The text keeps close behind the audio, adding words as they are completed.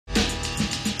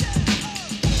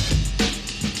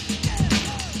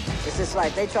it's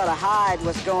like they try to hide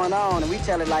what's going on, and we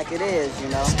tell it like it is, you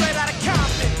know? Straight out of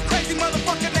Compton, crazy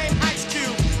motherfucker named Ice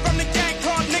Cube. From the gang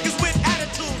called niggas with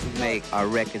attitudes. We make our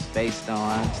records based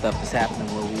on stuff that's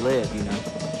happening where we live, you know?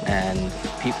 And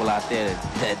people out there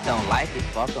that don't like it,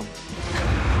 fuck them.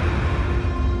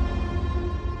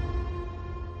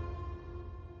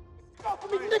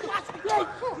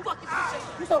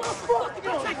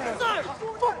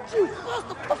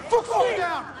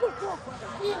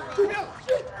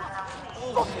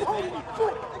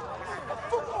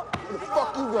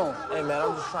 Hey, man,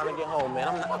 I'm just trying to get home, man.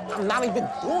 I'm not even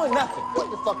doing nothing. Put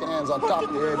your fucking hands on top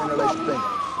of your head and interlace your fingers.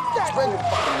 Spread your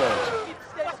fucking legs.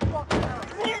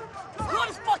 What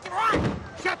is fucking right?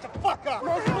 Shut the fuck up.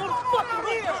 Man, fucking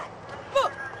here.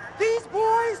 Look, these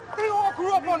boys, they all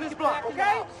grew up on this block,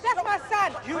 okay? That's my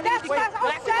son. That's my son.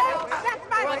 That's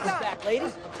my son. Back,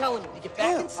 ladies. I'm telling you, to get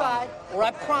back inside, or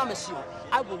I promise you,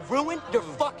 I will ruin your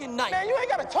fucking night. Man, you ain't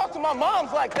gotta talk to my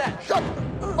moms like that. Shut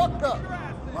the fuck up,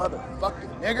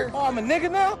 motherfucking nigger. Oh, I'm a nigga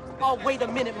now? Oh, wait a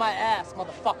minute, my ass,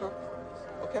 motherfucker.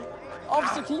 Okay.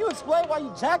 Officer, can you explain why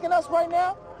you jacking us right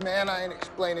now? Man, I ain't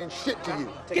explaining shit to you.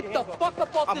 Get the fuck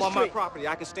up off the street. I'm on my property.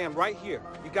 I can stand right here.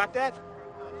 You got that?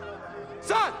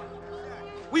 Son,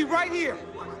 we right here.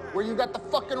 Where you got the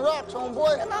fucking rocks,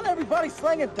 homeboy? Man, not everybody's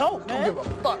slinging dope, man. Don't give a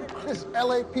fuck. This is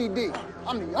LAPD.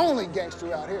 I'm the only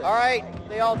gangster out here. All right,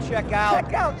 they all check out.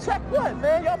 Check out? Check what,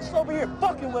 man? Y'all just over here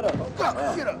fucking with us.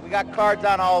 Get up. We got cards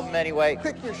on all of them anyway.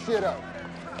 Pick your shit up.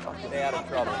 Stay out of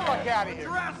trouble. Fuck out of here.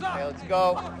 Okay, let's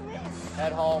go.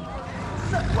 Head home.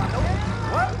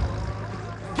 What?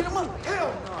 Get him up.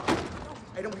 Hell no.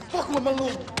 Hey, don't be fucking with my little...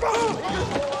 What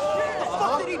the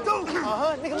fuck did he do?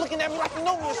 Nigga looking at me like you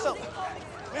know me or something.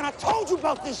 Man, I told you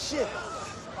about this shit.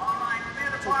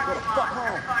 Fuck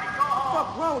home.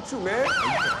 What's wrong with you, man? You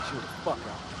gotta chill the fuck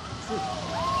out.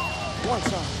 One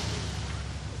time.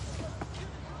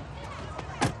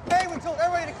 Hey, we told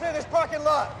everybody to clear this parking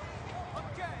lot.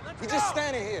 We just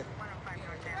standing here.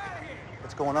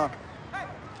 What's going on?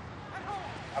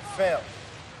 I failed.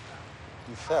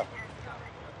 You fell.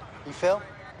 You fell?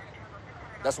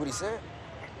 That's what he said.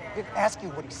 I didn't ask you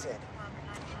what he said.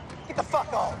 Get the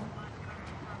fuck on.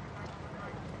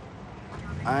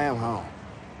 I am home.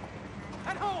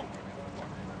 At home.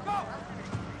 Go.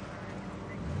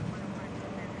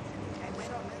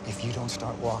 If you don't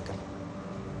start walking.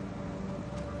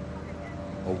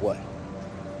 Or what?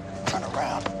 Turn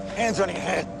around. Hands on your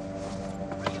head.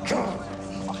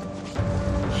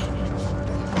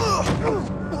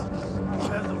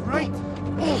 That's the right.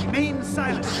 Remain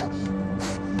silent.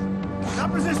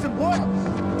 Stop resisting, boy. I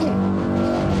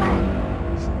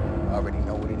already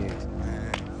know what it is.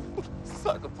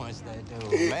 Sucker punch that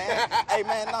dude, man. Hey,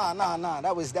 man, nah.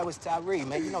 That was Tyree,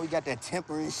 man. You know he got that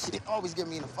temper and shit. Always get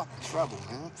me in fucking trouble,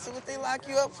 man. So what they lock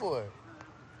you up for?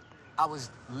 I was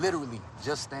literally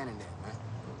just standing there, man.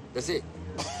 That's it.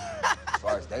 As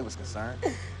far as they was concerned.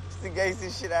 It's the gangster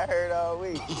shit I heard all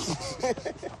week.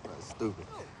 Stupid.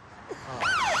 Oh,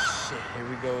 shit, here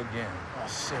we go again. Oh,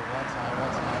 shit, one time.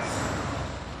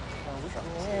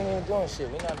 We ain't even doing shit.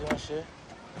 We not doing shit.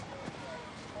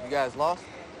 You guys lost?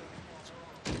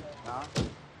 Nah.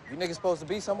 You niggas supposed to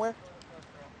be somewhere?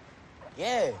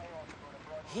 Yeah.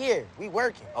 Here, we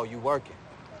working. Oh, you working?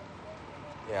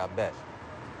 Yeah, I bet.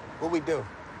 What we do?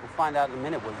 We'll find out in a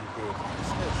minute what you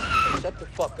did. Shut the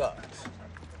fuck up.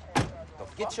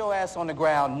 Get your ass on the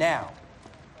ground now.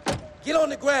 Get on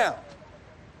the ground.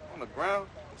 On the ground?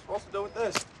 What's supposed to do with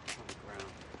this? On the ground.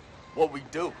 What we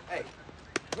do? Hey,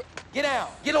 get down.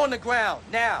 Get on the ground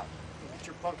now. Get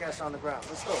your punk ass on the ground.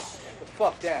 Let's go. Get the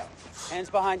fuck down. Hands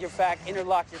behind your back,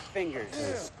 interlock your fingers.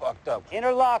 It's fucked up.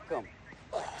 Interlock them.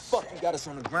 Fuck you got us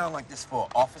on the ground like this for,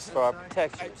 officer? For our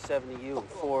protection, 7 of you and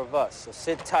 4 of us. So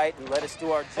sit tight and let us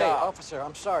do our job. Hey, officer,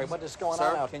 I'm sorry. What is going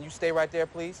on out? Can you stay right there,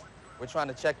 please? We're trying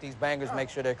to check these bangers, make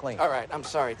sure they're clean. All right, I'm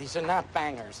sorry. These are not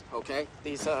bangers, okay?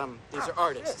 These are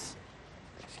artists.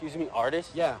 Excuse me,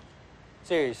 artists? Yeah.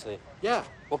 Seriously? Yeah.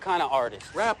 What kind of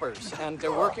artists? Rappers, and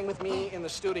they're working with me in the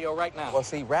studio right now. Well,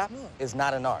 see, rap is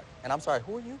not an art. And I'm sorry,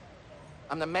 who are you?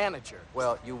 I'm the manager.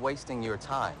 Well, you're wasting your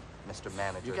time, Mr.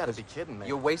 Manager. You gotta be kidding me.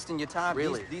 You're wasting your time.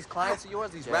 Really? These clients of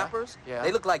yours, these Yeah, rappers, yeah.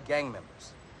 they look like gang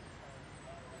members.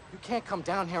 You can't come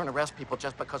down here and arrest people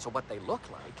just because of what they look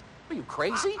like. Are you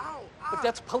crazy? But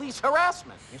that's police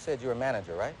harassment. You said you're a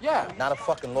manager, right? Yeah. Not a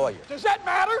fucking lawyer. Does that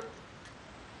matter?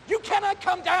 You cannot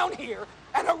come down here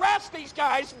and harass these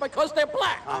guys because they're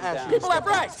black. People have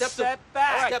rights. Step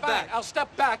back. All right, Step fine. back. I'll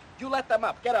step back. You let them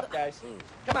up. Get up, guys.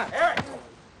 Come on, Eric.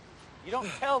 You don't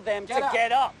tell them Get to up.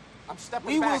 get up. I'm stepping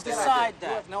We back. will decide You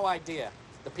that. have no idea.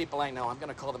 The people I know. I'm going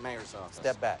to call the mayor's office.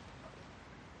 Step back.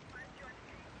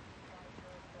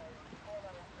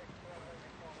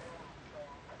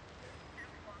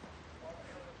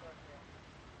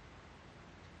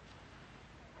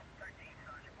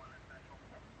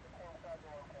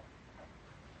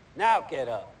 Now get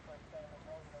up.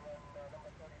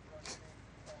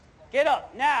 Get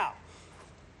up, now!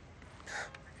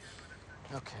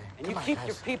 Okay. And you keep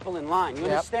your people in line, you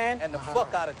understand? And the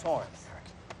fuck out of Torrance.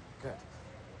 Good.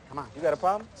 Come on. You got a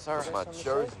problem? Sir. My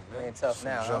jersey, man. Ain't tough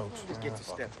now, huh? Just get to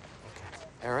step. Okay.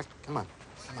 Eric, come on.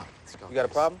 Come on. Let's go. You got a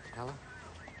problem? Yella?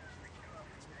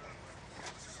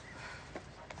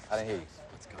 I didn't hear you.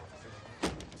 Let's go.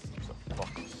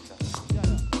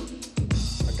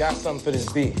 I got something for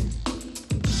this beat.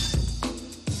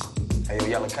 Hey, yo,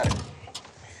 Yella, cut it.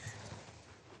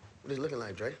 What is it looking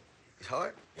like, Dre? It's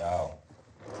hard? Yo.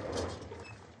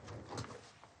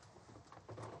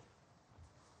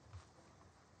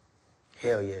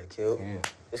 Hell yeah, kid. Yeah.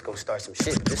 This gonna start some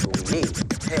shit, but this what we need.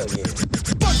 Hell yeah.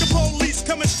 Fuck the police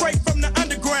coming straight from the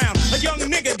underground. A young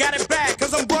nigga got it bad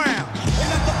cause I'm brown. And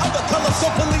not the other color,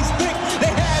 so police think they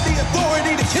have the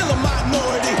authority to kill a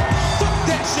minority. Fuck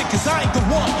that shit cause I ain't the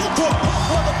one. For a punk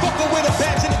motherfucker with a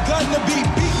badge and a gun to be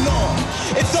beaten on.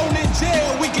 If thrown in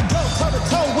jail, we can go toe to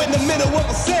toe in the middle of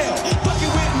a cell.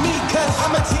 Fucking with me cause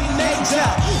I'm a teenager.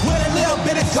 With a little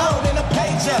bit of gold and a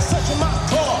pager. Searching my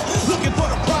car, looking for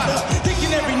the product.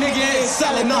 Thinking every nigga is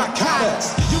selling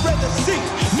narcotics. You rather see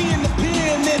me in the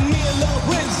pen than me and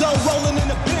Lorenzo rolling in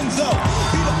the benzo.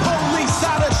 Be the police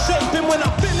out of shape, and when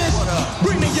I finish,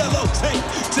 bring the yellow tape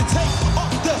to take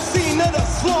off the scene of the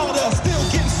slaughter. Still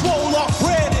getting swole off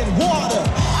bread and water.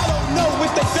 I don't know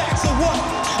if they facts or what.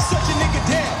 Such a nigga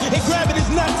down and grabbing his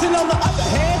nuts, and on the other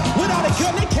hand, without a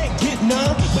gun they can't get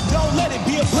none. But don't let it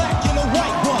be a black and a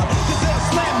white one, cause they'll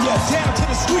slam you down to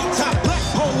the street top. Black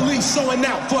police showing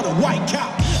out for the white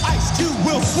cop. Ice Cube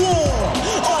will swarm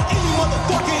on any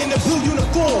motherfucker in the blue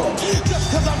uniform.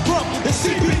 Just cause I'm from the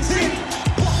CPT,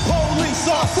 police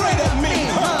are afraid of me.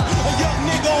 A young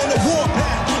nigga on the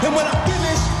warpath, and when I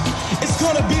finish, it's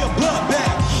gonna be a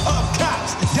bloodbath of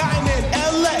cops dying in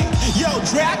LA. Yo,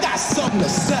 Dre, I got something to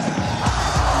say.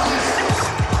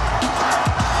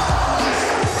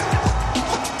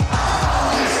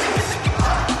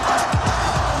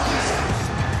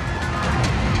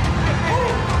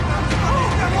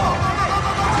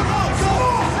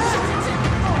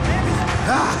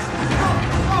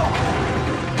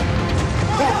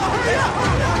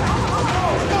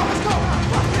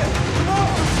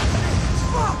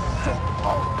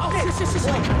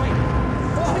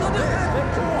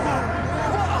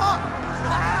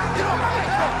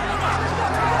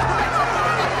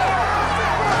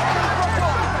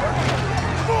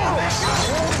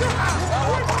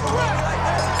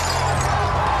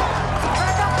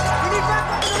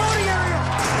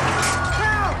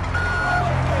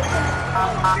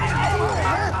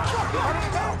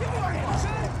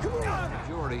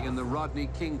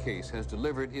 King case has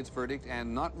delivered its verdict,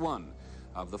 and not one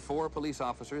of the 4 police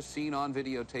officers seen on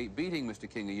videotape beating Mr.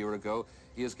 King a year ago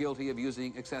is guilty of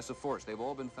using excessive force. They've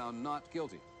all been found not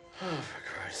guilty. Oh, for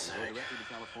Christ's sake. Directly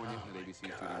to California and ABC's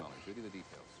Judy Mullins. Judy, the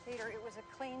details. Peter, it was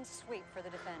a clean sweep for the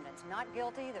defendants. Not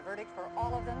guilty, the verdict for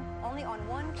all of them, only on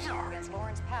one count against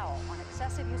Lawrence Powell on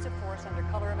excessive use of force under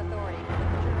color of authority.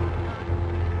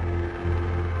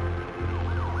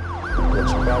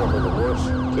 It's probably the worst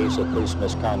case of police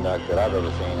misconduct that I've ever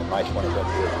seen in my 27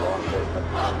 years of law enforcement.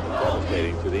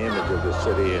 Devastating to the image of the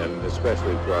city and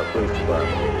especially to our police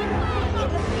department.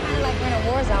 It's like we're in a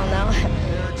war zone now.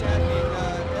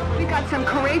 We got some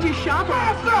courageous shoppers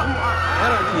here who are...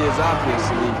 Anarchy is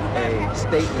obviously a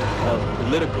statement of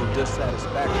political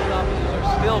dissatisfaction. Officers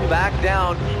still back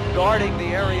down, guarding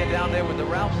the area down there with the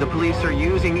Ralphs. The police are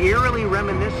using eerily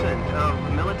reminiscent of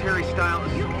military-style...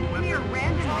 You can hear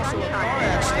random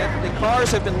accident. The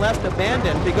cars have been left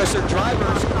abandoned because their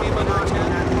drivers came under attack.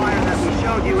 That fire that we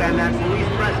showed you and that police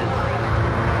presence